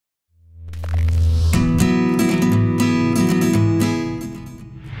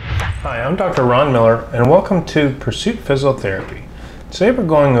I'm Dr. Ron Miller, and welcome to Pursuit Physiotherapy. Today we're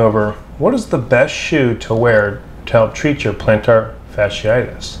going over what is the best shoe to wear to help treat your plantar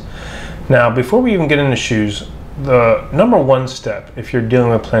fasciitis. Now, before we even get into shoes, the number one step if you're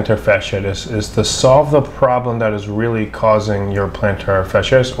dealing with plantar fasciitis is to solve the problem that is really causing your plantar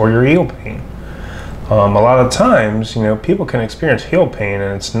fasciitis or your heel pain. A lot of times, people can experience heel pain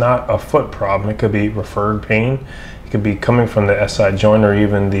and it's not a foot problem. It could be referred pain. It could be coming from the SI joint or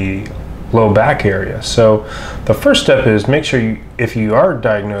even the low back area. So the first step is make sure if you are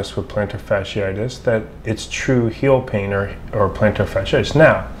diagnosed with plantar fasciitis, that it's true heel pain or plantar fasciitis.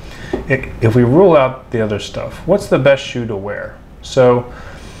 Now, if we rule out the other stuff, what's the best shoe to wear? So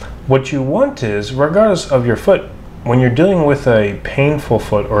what you want is, regardless of your foot, when you're dealing with a painful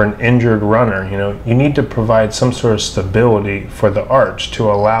foot or an injured runner, you need to provide some sort of stability for the arch to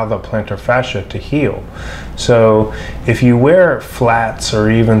allow the plantar fascia to heal. So if you wear flats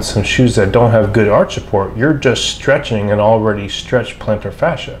or even some shoes that don't have good arch support, you're just stretching an already stretched plantar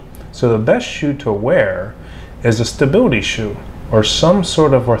fascia. So the best shoe to wear is a stability shoe or some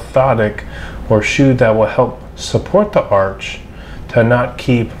sort of orthotic or shoe that will help support the arch to not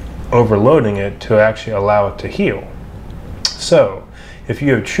keep overloading it to actually allow it to heal. So if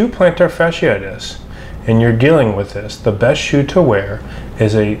you have true plantar fasciitis and you're dealing with this, the best shoe to wear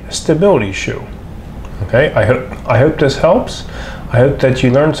is a stability shoe. Okay, I hope this helps. I hope that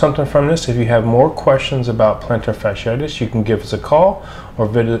you learned something from this. If you have more questions about plantar fasciitis, you can give us a call or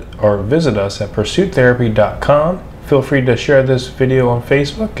visit us at pursuittherapy.com. Feel free to share this video on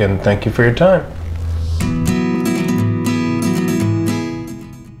Facebook, and thank you for your time.